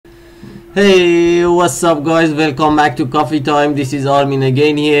Hey, what's up guys? Welcome back to Coffee Time. This is Armin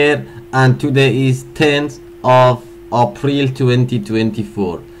again here, and today is 10th of April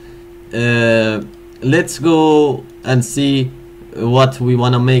 2024. Let's go and see what we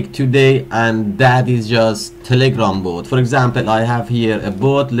want to make today, and that is just Telegram bot. For example, I have here a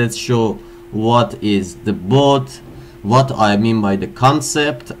bot. Let's show what is the bot, what I mean by the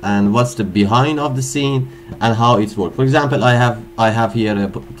concept, and what's the behind of the scene and how it's work. For example, I have here a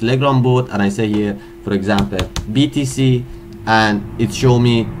Telegram bot, and I say here, for example, BTC, and it show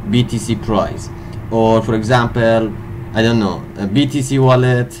me BTC price. Or for example, I don't know, a BTC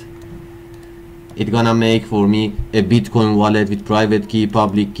wallet, it's gonna make for me a Bitcoin wallet with private key,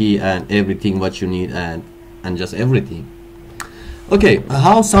 public key, and everything what you need, and just everything. Okay,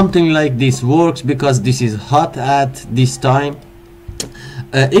 how something like this works, because this is hot at this time.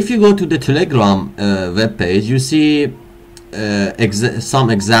 If you go to the Telegram web page, you see some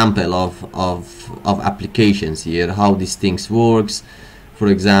example of applications here, how these things works. For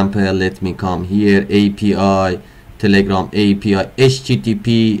example, let me come here, API, Telegram API,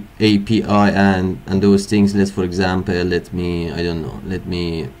 HTTP API, and those things. Let's, for example, let me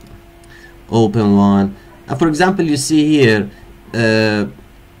open one. For example, you see here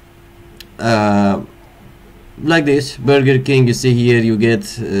like this, Burger King. You see here, you get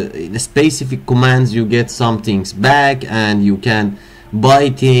the specific commands, you get some things back, and you can buy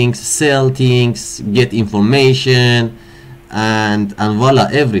things, sell things, get information, and voila,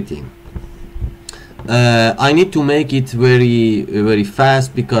 everything. I need to make it very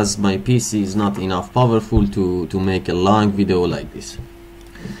fast because my PC is not enough powerful to make a long video like this.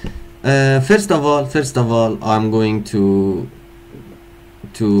 First of all, I'm going to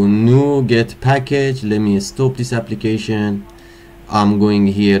NuGet package. Let me stop this application. I'm going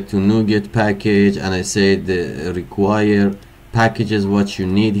here to NuGet package, and I say the require packages what you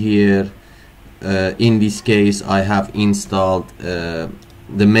need here. In this case, I have installed the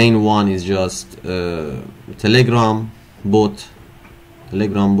main one is just Telegram bot,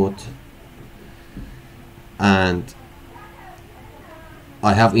 and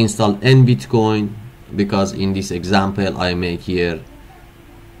I have installed NBitcoin because in this example I make here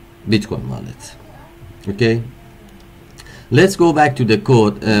Bitcoin wallet. Okay, let's go back to the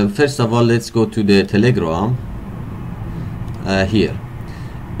code. First of all, let's go to the Telegram here.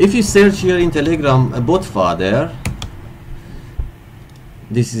 If you search here in Telegram Botfather,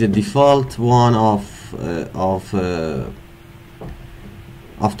 this is a default one of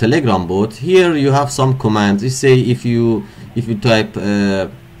Telegram bot. Here you have some commands. You say if you type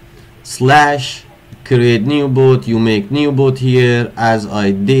slash create new bot, you make new bot here, as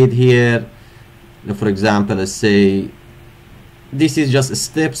I did here. For example, I say this is just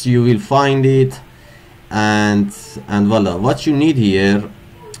steps, you will find it, and voila. What you need here,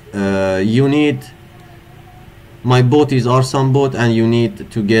 you need my bot is awesome bot, and you need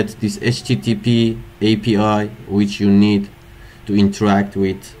to get this HTTP API which you need to interact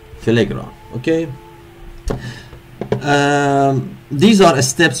with Telegram. Okay, these are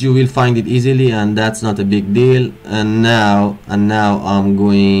steps, you will find it easily, and that's not a big deal. And now I'm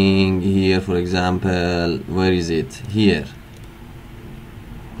going here, for example, where is it? Here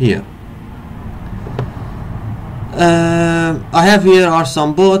I have here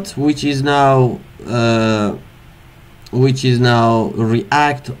awesome bot which is now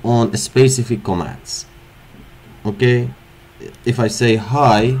react on specific commands. Okay, if I say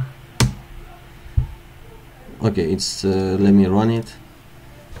hi, okay, it's let me run it.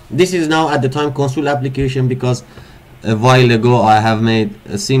 This is now at the time console application, because a while ago I have made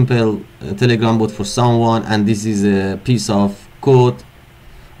a simple Telegram bot for someone, and this is a piece of code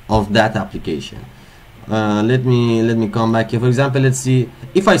of that application. Let me come back here. For example, let's see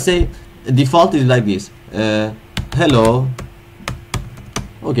if I say default is like this, hello.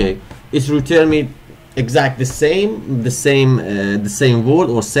 Okay, it's return me exact the same word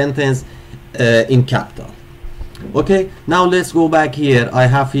or sentence in capital. Okay, now let's go back here. I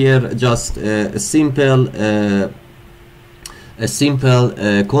have here just a simple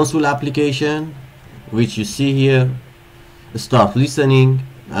console application which you see here. Start listening,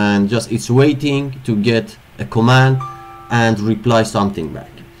 and just it's waiting to get a command and reply something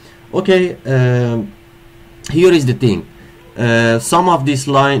back. Okay, here is the thing. Some of this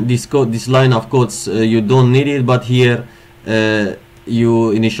line of codes you don't need it, but here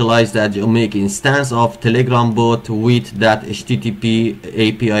you initialize that, you make instance of Telegram bot with that HTTP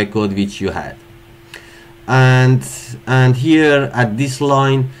API code which you had, and here at this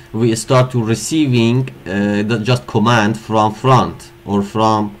line we start to receiving just command from front or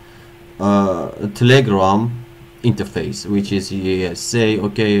from Telegram interface, which is here say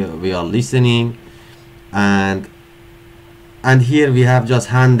okay, we are listening, and here we have just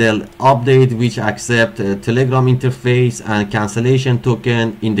handle update, which accept Telegram interface, and cancellation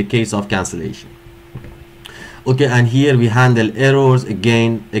token in the case of cancellation. Okay, and here we handle errors,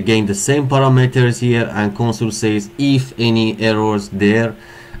 again the same parameters here, and console says if any errors there.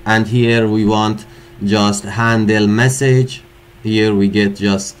 And here we want just handle message. Here we get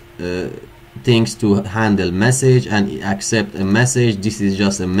just things to handle message and accept a message. This is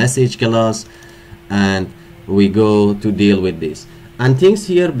just a message class, and we go to deal with this, and things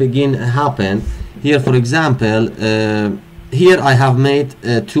here begin happen. Here for example, here I have made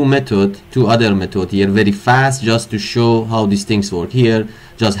two other method here very fast, just to show how these things work. Here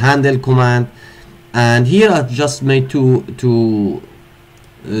just handle command, and here I've just made two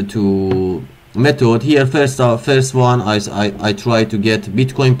method. Here first one I try to get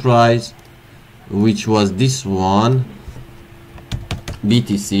Bitcoin price, which was this one,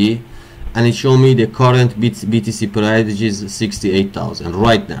 BTC, and it showed me the current BTC price, which is 68,000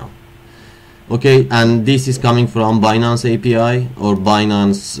 right now. Okay, and this is coming from Binance API or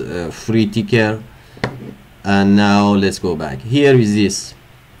Binance free ticker. And now let's go back. Here is this.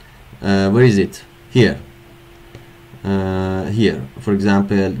 Where is it? Here. Here, for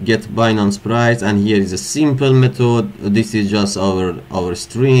example, get Binance price, and here is a simple method. This is just our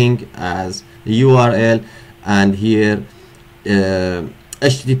string as URL, and here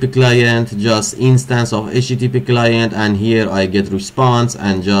HTTP client, just instance of HTTP client, and here I get response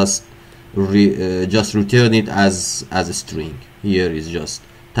and just return it as a string. Here is just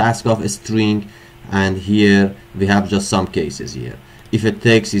task of a string, and here we have just some cases here. If a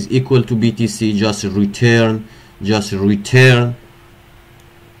text is equal to BTC, just return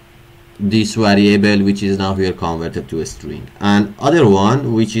this variable, which is now here converted to a string. And other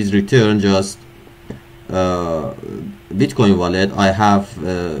one, which is return just Bitcoin wallet. I have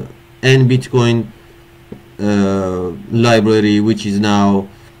n Bitcoin library, which is now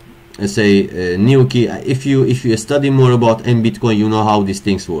say new key. If you study more about n Bitcoin, you know how these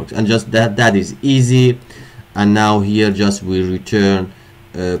things work, and just that is easy. And now here just we return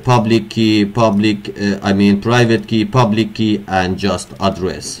public key, private key, public key, and just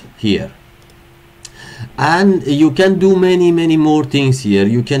address here. And you can do many more things here.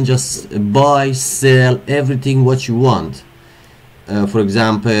 You can just buy, sell, everything what you want. For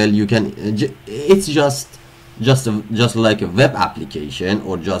example, you can it's just like a web application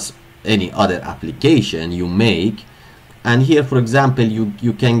or just any other application you make. And here for example,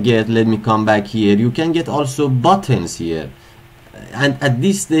 you can get, let me come back here, you can get also buttons here. And at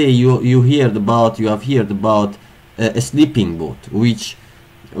this day you have heard about a sleeping bot, which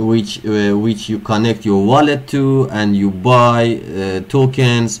you connect your wallet to, and you buy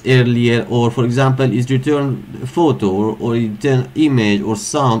tokens earlier, or for example is return photo or return image or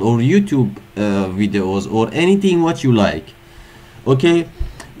sound or YouTube videos or anything what you like. Okay,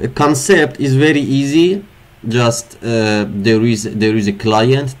 the concept is very easy. Just there is a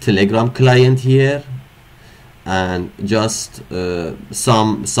client, Telegram client here, and just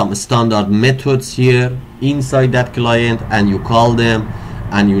some standard methods here inside that client, and you call them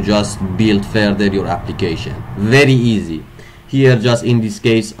and you just build further your application. Very easy. Here just in this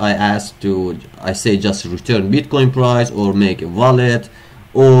case I say just return Bitcoin price, or make a wallet,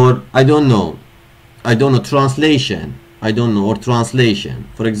 or I don't know translation, or translation.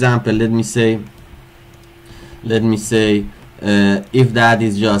 For example, let me say if that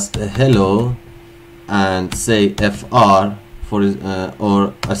is just a hello, and say FR for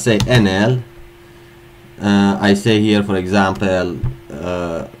or I say NL, I say here for example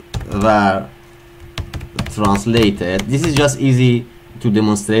var translated. This is just easy to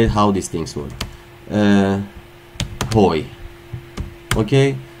demonstrate how these things work. Hoi.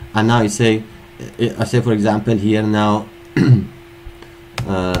 Okay, and now I say for example here now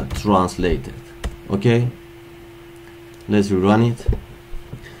translated. Okay, let's run it.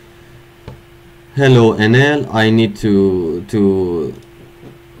 Hello NL, I need to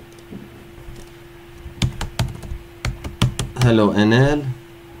hello NL,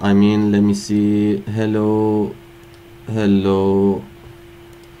 let me see, hello, let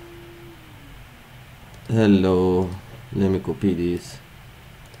me copy this.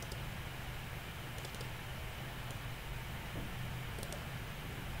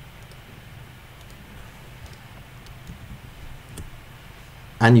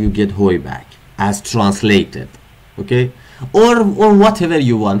 And you get Hoi back as translated. Okay, or whatever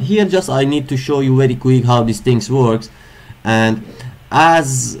you want. Here just I need to show you very quick how these things works, and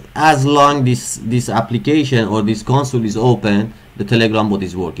as long this application or this console is open, the Telegram bot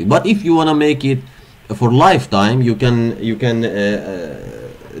is working. But if you want to make it for lifetime. You can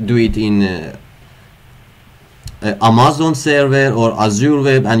do it in Amazon server or Azure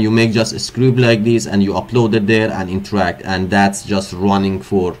Web, and you make just a script like this and you upload it there and interact, and that's just running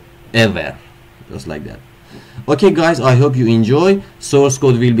forever, just like that. Okay guys, I hope you enjoy. Source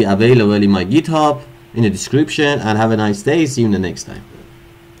code will be available in my GitHub in the description, and have a nice day. See you in the next time.